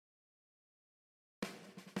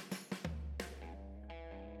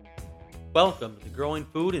Welcome to the Growing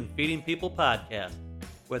Food and Feeding People podcast.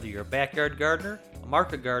 Whether you're a backyard gardener, a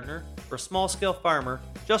market gardener, or a small-scale farmer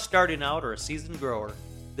just starting out or a seasoned grower,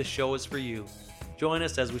 this show is for you. Join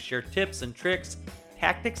us as we share tips and tricks,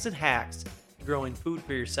 tactics and hacks to growing food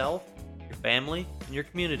for yourself, your family, and your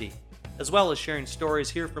community, as well as sharing stories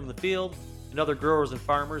here from the field and other growers and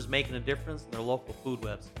farmers making a difference in their local food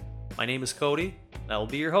webs. My name is Cody, and I will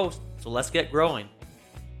be your host, so let's get growing.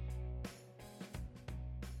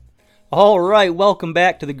 All right, welcome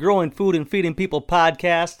back to the Growing Food and Feeding People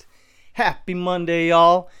podcast. Happy Monday,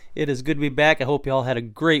 y'all. It is good to be back. I hope y'all had a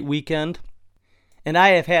great weekend. And I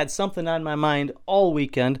have had something on my mind all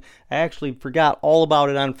weekend. I actually forgot all about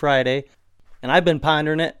it on Friday, and I've been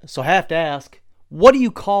pondering it, so I have to ask, what do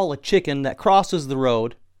you call a chicken that crosses the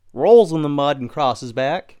road, rolls in the mud, and crosses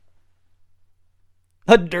back?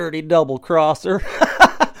 A dirty double crosser.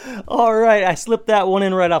 All right, I slipped that one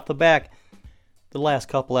in right off the back. The last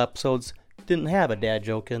couple episodes didn't have a dad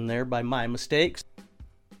joke in there by my mistakes.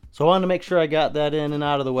 So I wanted to make sure I got that in and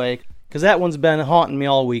out of the way, because that one's been haunting me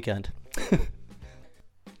all weekend.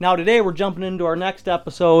 Now today we're jumping into our next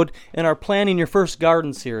episode in our Planning Your First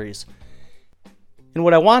Garden series. And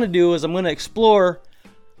what I want to do is I'm going to explore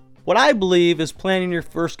what I believe is planning your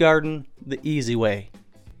first garden the easy way.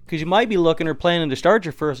 Because you might be looking or planning to start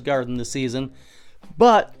your first garden this season,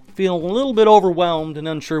 but feeling a little bit overwhelmed and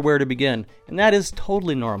unsure where to begin. And that is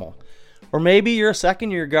totally normal. Or maybe you're a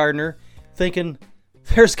second-year gardener thinking,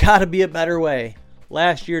 there's got to be a better way.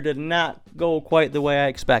 Last year did not go quite the way I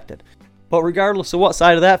expected. But regardless of what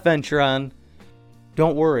side of that fence you're on,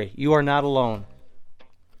 don't worry, you are not alone.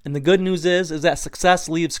 And the good news is that success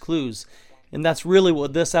leaves clues. And that's really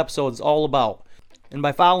what this episode is all about. And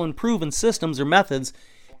by following proven systems or methods,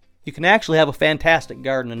 you can actually have a fantastic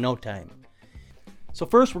garden in no time. So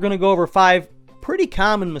first we're going to go over 5 pretty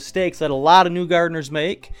common mistakes that a lot of new gardeners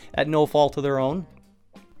make at no fault of their own.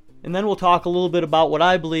 And then we'll talk a little bit about what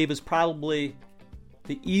I believe is probably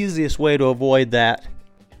the easiest way to avoid that.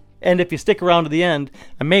 And if you stick around to the end,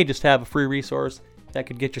 I may just have a free resource that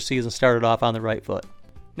could get your season started off on the right foot.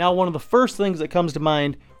 Now, one of the first things that comes to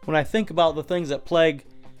mind when I think about the things that plague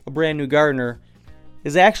a brand new gardener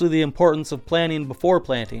is actually the importance of planning before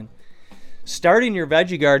planting. Starting your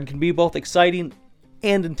veggie garden can be both exciting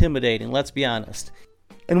and intimidating, let's be honest.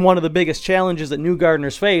 And one of the biggest challenges that new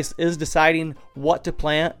gardeners face is deciding what to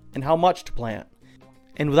plant and how much to plant.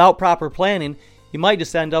 And without proper planning, you might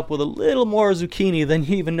just end up with a little more zucchini than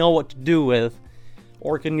you even know what to do with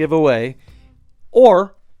or can give away.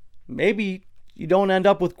 Or maybe you don't end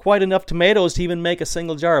up with quite enough tomatoes to even make a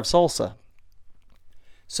single jar of salsa.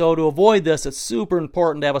 So to avoid this, it's super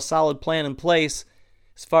important to have a solid plan in place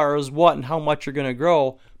as far as what and how much you're going to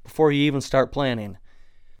grow before you even start planting.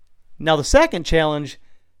 Now, the second challenge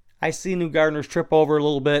I see new gardeners trip over a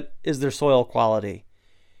little bit is their soil quality.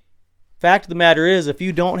 Fact of the matter is, if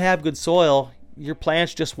you don't have good soil, your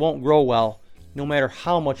plants just won't grow well, no matter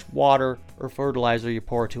how much water or fertilizer you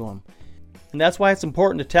pour to them. And that's why it's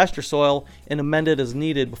important to test your soil and amend it as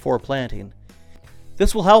needed before planting.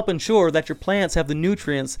 This will help ensure that your plants have the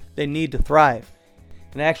nutrients they need to thrive.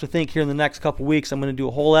 And I actually think here in the next couple weeks I'm going to do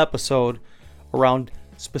a whole episode around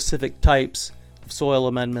specific types of soil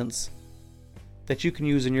amendments that you can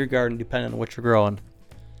use in your garden depending on what you're growing.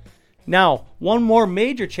 Now, one more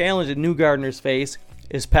major challenge that new gardeners face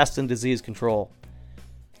is pest and disease control.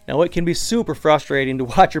 Now, it can be super frustrating to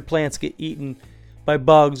watch your plants get eaten by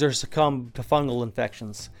bugs or succumb to fungal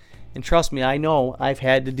infections. And trust me, I know I've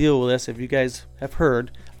had to deal with this. If you guys have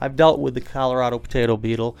heard, I've dealt with the Colorado potato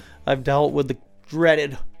beetle. I've dealt with the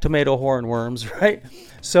dreaded tomato hornworms, right?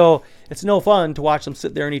 So it's no fun to watch them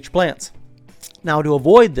sit there and eat your plants. Now, to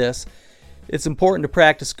avoid this, it's important to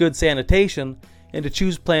practice good sanitation and to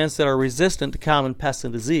choose plants that are resistant to common pests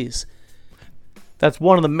and disease. That's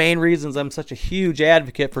one of the main reasons I'm such a huge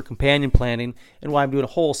advocate for companion planting and why I'm doing a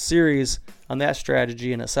whole series on that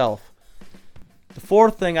strategy in itself. The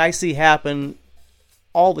fourth thing I see happen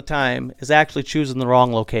all the time is actually choosing the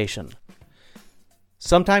wrong location.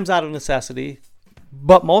 Sometimes out of necessity,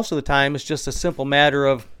 but most of the time it's just a simple matter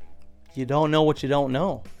of you don't know what you don't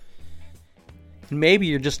know. And maybe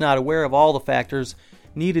you're just not aware of all the factors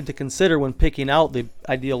needed to consider when picking out the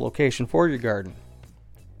ideal location for your garden.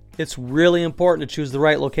 It's really important to choose the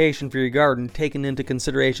right location for your garden, taking into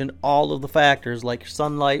consideration all of the factors like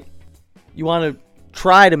sunlight. You want to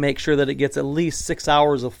try to make sure that it gets at least 6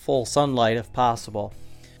 hours of full sunlight if possible.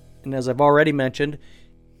 And as I've already mentioned,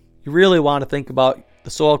 you really want to think about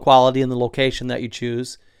the soil quality and the location that you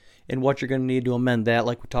choose and what you're going to need to amend that,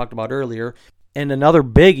 like we talked about earlier. And another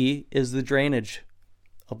biggie is the drainage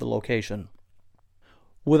of the location.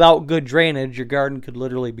 without good drainage, your garden could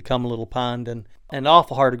literally become a little pond, and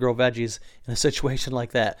awful hard to grow veggies in a situation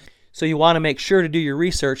like that. So you want to make sure to do your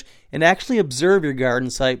research and actually observe your garden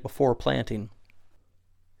site before planting.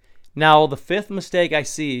 Now, the fifth mistake I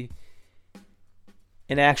see,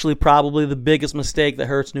 and actually probably the biggest mistake that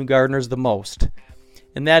hurts new gardeners the most,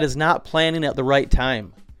 and that is not planting at the right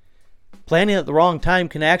time. Planting at the wrong time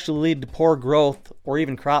can actually lead to poor growth or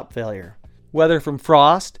even crop failure, whether from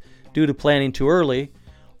frost due to planting too early,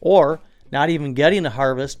 or not even getting a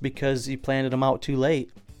harvest because you planted them out too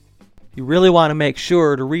late. You really want to make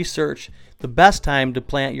sure to research the best time to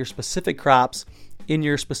plant your specific crops in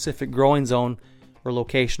your specific growing zone or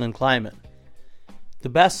location and climate. The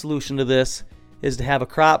best solution to this is to have a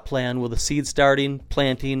crop plan with a seed starting,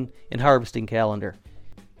 planting, and harvesting calendar,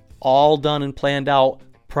 all done and planned out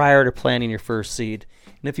prior to planting your first seed.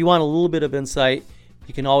 And if you want a little bit of insight,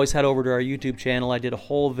 you can always head over to our YouTube channel. I did a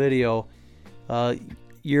whole video a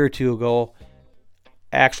year or two ago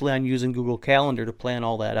actually on using Google Calendar to plan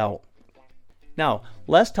all that out. Now,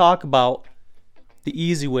 let's talk about the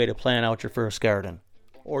easy way to plan out your first garden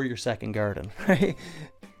or your second garden, right?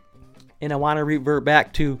 And I want to revert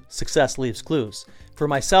back to success leaves clues. For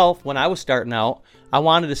myself, when I was starting out, I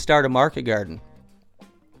wanted to start a market garden.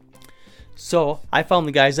 So I found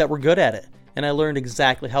the guys that were good at it, and I learned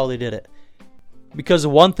exactly how they did it. Because the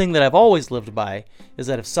one thing that I've always lived by is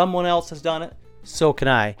that if someone else has done it, so can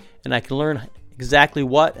I. And I can learn exactly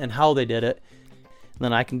what and how they did it, and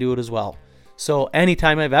then I can do it as well. So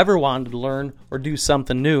anytime I've ever wanted to learn or do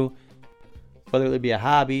something new, whether it be a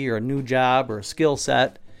hobby or a new job or a skill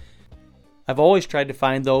set, I've always tried to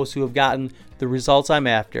find those who have gotten the results I'm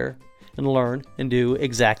after and learn and do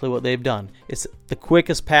exactly what they've done. It's the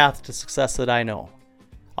quickest path to success that I know.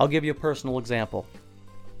 I'll give you a personal example.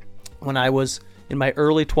 When I was in my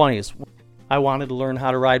early 20s, I wanted to learn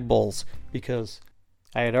how to ride bulls because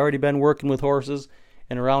I had already been working with horses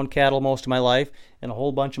and around cattle most of my life, and a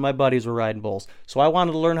whole bunch of my buddies were riding bulls. So I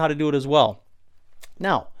wanted to learn how to do it as well.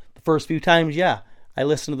 Now, the first few times, I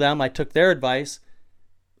listened to them, I took their advice,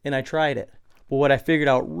 and I tried it. But what I figured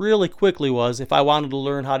out really quickly was if I wanted to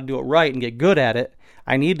learn how to do it right and get good at it,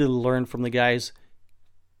 I needed to learn from the guys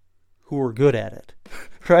who were good at it,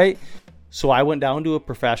 right? So I went down to a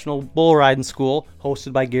professional bull riding school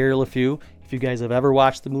hosted by Gary LeFew. If you guys have ever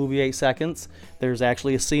watched the movie 8 Seconds, there's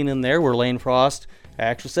actually a scene in there where Lane Frost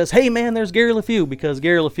actually says, "Hey man, there's Gary LeFew," because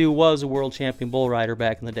Gary LeFew was a world champion bull rider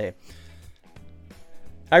back in the day.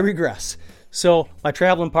 I regress. So my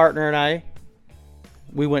traveling partner and I,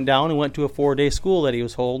 we went down and went to a 4-day school that he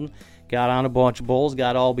was holding, got on a bunch of bulls,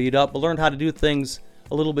 got all beat up, but learned how to do things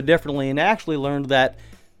a little bit differently, and actually learned that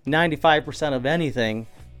 95% of anything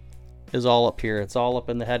is all up here. It's all up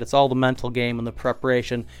in the head. It's all the mental game and the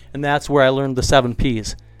preparation, and that's where I learned the 7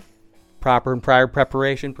 Ps. Proper and prior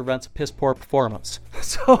preparation prevents a piss poor performance.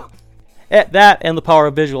 So, at that and the power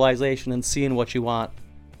of visualization and seeing what you want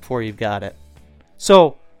before you've got it.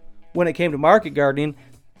 So, when it came to market gardening,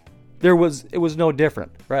 it was no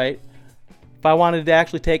different, right? If I wanted to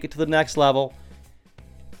actually take it to the next level,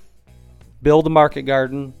 build a market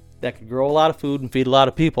garden that could grow a lot of food and feed a lot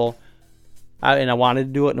of people, and I wanted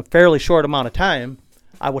to do it in a fairly short amount of time,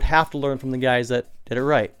 I would have to learn from the guys that did it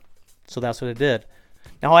right. So that's what I did.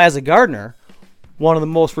 Now, as a gardener, one of the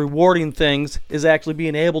most rewarding things is actually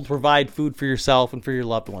being able to provide food for yourself and for your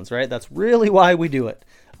loved ones, right? That's really why we do it.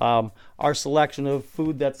 Our selection of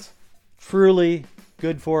food that's truly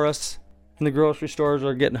good for us in the grocery stores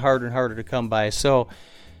are getting harder and harder to come by. So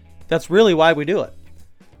that's really why we do it.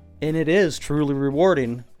 And it is truly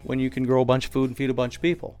rewarding when you can grow a bunch of food and feed a bunch of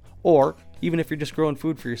people. Or even if you're just growing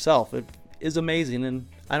food for yourself, it is amazing. And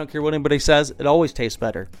I don't care what anybody says, it always tastes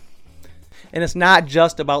better. And it's not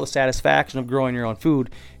just about the satisfaction of growing your own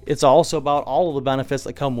food. It's also about all of the benefits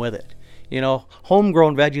that come with it. You know,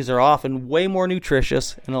 homegrown veggies are often way more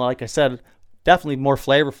nutritious and, like I said, definitely more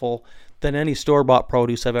flavorful than any store-bought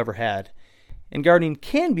produce I've ever had. And gardening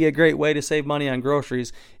can be a great way to save money on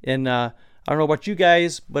groceries. And I don't know about you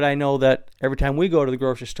guys, but I know that every time we go to the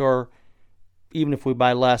grocery store, even if we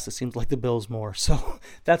buy less, it seems like the bill's more. So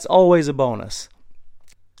that's always a bonus.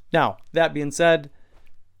 Now, that being said,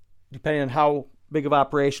 depending on how big of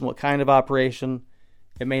operation, what kind of operation,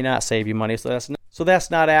 it may not save you money. So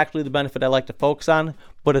that's not actually the benefit I like to focus on,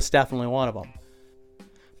 but it's definitely one of them.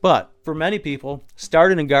 But for many people,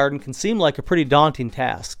 starting a garden can seem like a pretty daunting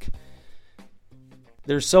task.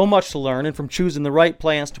 There's so much to learn, and from choosing the right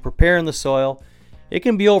plants to preparing the soil, it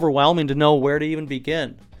can be overwhelming to know where to even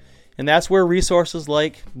begin. And that's where resources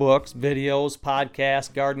like books, videos,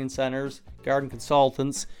 podcasts, gardening centers, garden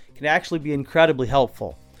consultants can actually be incredibly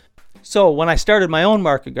helpful. So when I started my own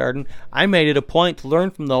market garden, I made it a point to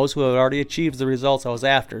learn from those who had already achieved the results I was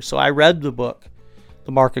after. So I read the book,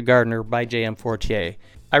 The Market Gardener by J.M. Fortier.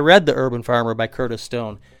 I read The Urban Farmer by Curtis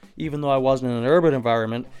Stone. Even though I wasn't in an urban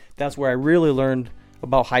environment, that's where I really learned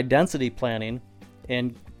about high density planting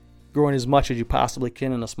and growing as much as you possibly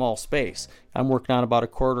can in a small space. I'm working on about a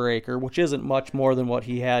quarter acre, which isn't much more than what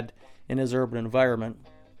he had in his urban environment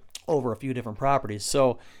over a few different properties.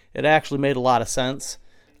 So it actually made a lot of sense.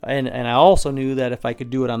 And I also knew that if I could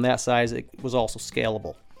do it on that size, it was also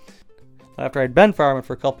scalable. After I'd been farming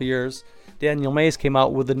for a couple of years, Daniel Mays came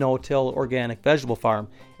out with the no-till organic vegetable farm.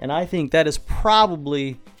 And I think that is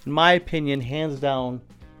probably, in my opinion, hands down,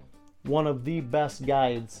 one of the best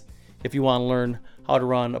guides if you want to learn how to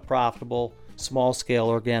run a profitable, small-scale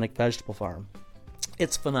organic vegetable farm.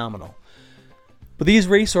 It's phenomenal. But these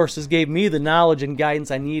resources gave me the knowledge and guidance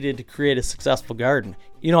I needed to create a successful garden.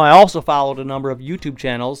 I also followed a number of YouTube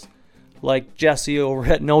channels like Jesse over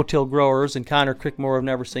at No Till Growers and Connor Crickmore of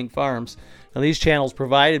Never Sink Farms. Now, these channels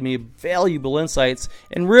provided me valuable insights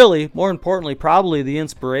and really, more importantly, probably the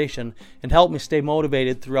inspiration and helped me stay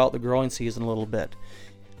motivated throughout the growing season a little bit.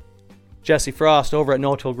 Jesse Frost over at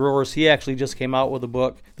No Till Growers, he actually just came out with a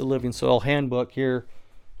book, The Living Soil Handbook, here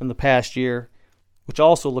in the past year, which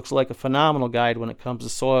also looks like a phenomenal guide when it comes to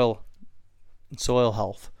soil and soil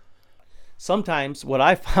health. Sometimes what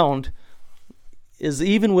I found is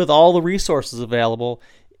even with all the resources available,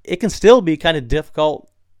 it can still be kind of difficult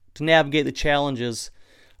to navigate the challenges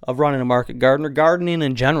of running a market garden or gardening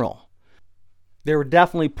in general. There were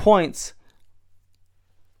definitely points,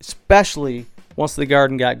 especially once the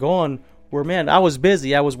garden got going, where, man, I was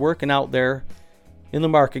busy. I was working out there in the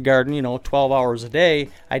market garden, 12 hours a day.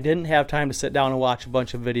 I didn't have time to sit down and watch a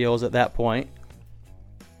bunch of videos at that point.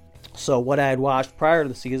 So what I had watched prior to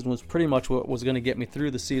the season was pretty much what was going to get me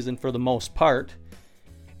through the season for the most part.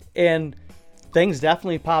 And things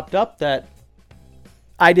definitely popped up that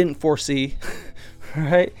I didn't foresee,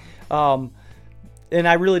 right? And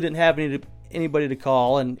I really didn't have anybody to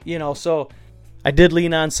call. And, so I did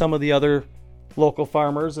lean on some of the other local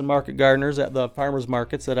farmers and market gardeners at the farmers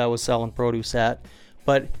markets that I was selling produce at.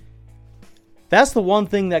 But that's the one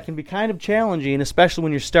thing that can be kind of challenging, especially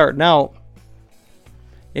when you're starting out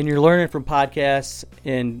and you're learning from podcasts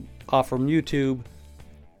and from YouTube.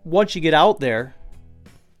 Once you get out there,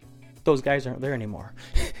 those guys aren't there anymore.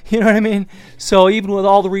 You know what I mean? So even with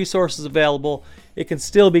all the resources available, it can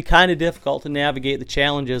still be kind of difficult to navigate the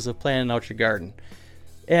challenges of planning out your garden.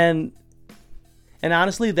 And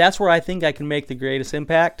honestly, that's where I think I can make the greatest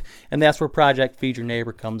impact, and that's where Project Feed Your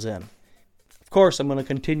Neighbor comes in. Of course, I'm going to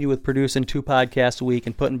continue with producing 2 podcasts a week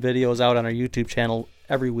and putting videos out on our YouTube channel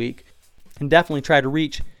every week, and definitely try to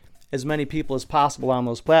reach as many people as possible on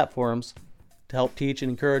those platforms to help teach and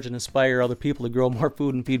encourage and inspire other people to grow more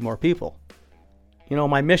food and feed more people.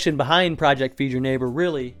 My mission behind Project Feed Your Neighbor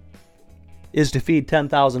really is to feed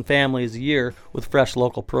 10,000 families a year with fresh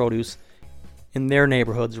local produce in their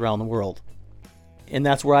neighborhoods around the world. And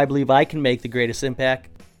that's where I believe I can make the greatest impact,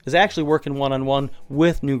 is actually working one-on-one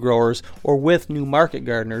with new growers or with new market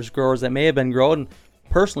gardeners, growers that may have been growing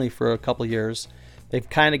personally for a couple years. They've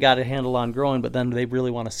kind of got a handle on growing, but then they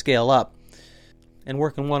really want to scale up. And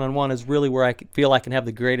working one-on-one is really where I feel I can have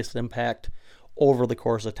the greatest impact over the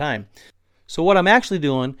course of time. So what I'm actually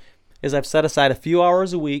doing is I've set aside a few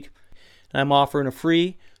hours a week, and I'm offering a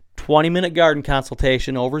free 20-minute garden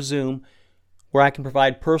consultation over Zoom where I can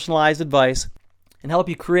provide personalized advice and help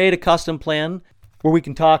you create a custom plan where we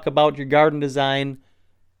can talk about your garden design,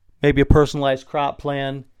 maybe a personalized crop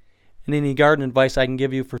plan, and any garden advice I can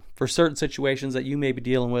give you for certain situations that you may be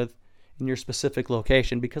dealing with in your specific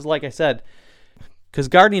location. Because like I said, because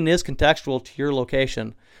gardening is contextual to your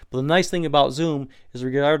location. But the nice thing about Zoom is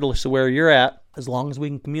regardless of where you're at, as long as we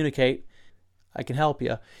can communicate, I can help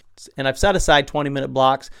you. And I've set aside 20-minute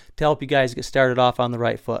blocks to help you guys get started off on the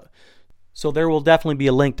right foot. So there will definitely be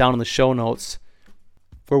a link down in the show notes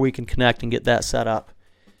where we can connect and get that set up.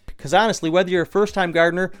 Because honestly, whether you're a first-time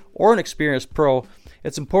gardener or an experienced pro,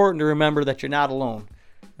 it's important to remember that you're not alone.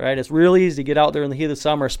 Right? It's really easy to get out there in the heat of the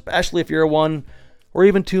summer, especially if you're a 1 or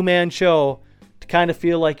even 2-man show, to kind of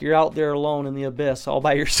feel like you're out there alone in the abyss all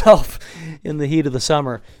by yourself in the heat of the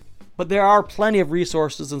summer. But there are plenty of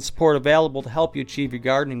resources and support available to help you achieve your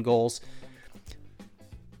gardening goals.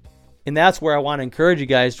 And that's where I want to encourage you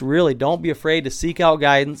guys to really don't be afraid to seek out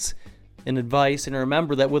guidance and advice, and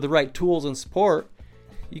remember that with the right tools and support,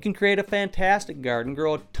 you can create a fantastic garden,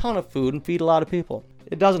 grow a ton of food, and feed a lot of people.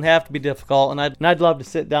 It doesn't have to be difficult, and I'd love to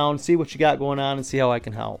sit down, see what you got going on, and see how I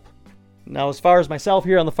can help. Now, as far as myself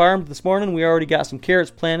here on the farm this morning, we already got some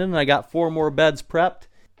carrots planted, and I got 4 more beds prepped.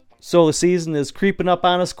 So the season is creeping up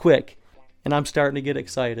on us quick, and I'm starting to get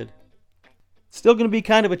excited. Still going to be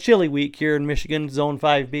kind of a chilly week here in Michigan, Zone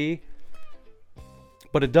 5B.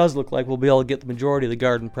 But it does look like we'll be able to get the majority of the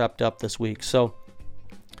garden prepped up this week. So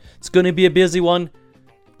it's going to be a busy one.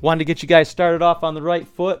 Wanted to get you guys started off on the right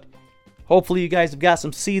foot. Hopefully you guys have got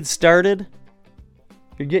some seeds started.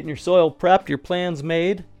 You're getting your soil prepped, your plans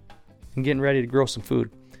made, and getting ready to grow some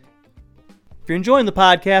food. If you're enjoying the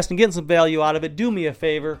podcast and getting some value out of it, do me a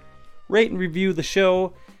favor. Rate and review the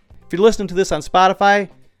show. If you're listening to this on Spotify,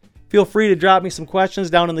 feel free to drop me some questions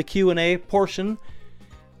down in the Q&A portion.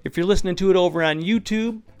 If you're listening to it over on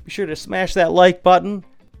YouTube, be sure to smash that like button,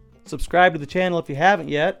 subscribe to the channel if you haven't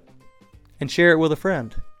yet, and share it with a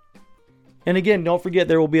friend. And again, don't forget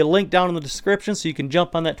there will be a link down in the description so you can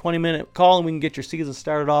jump on that 20-minute call and we can get your season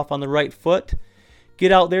started off on the right foot.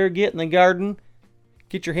 Get out there, get in the garden,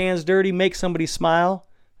 get your hands dirty, make somebody smile,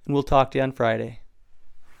 and we'll talk to you on Friday.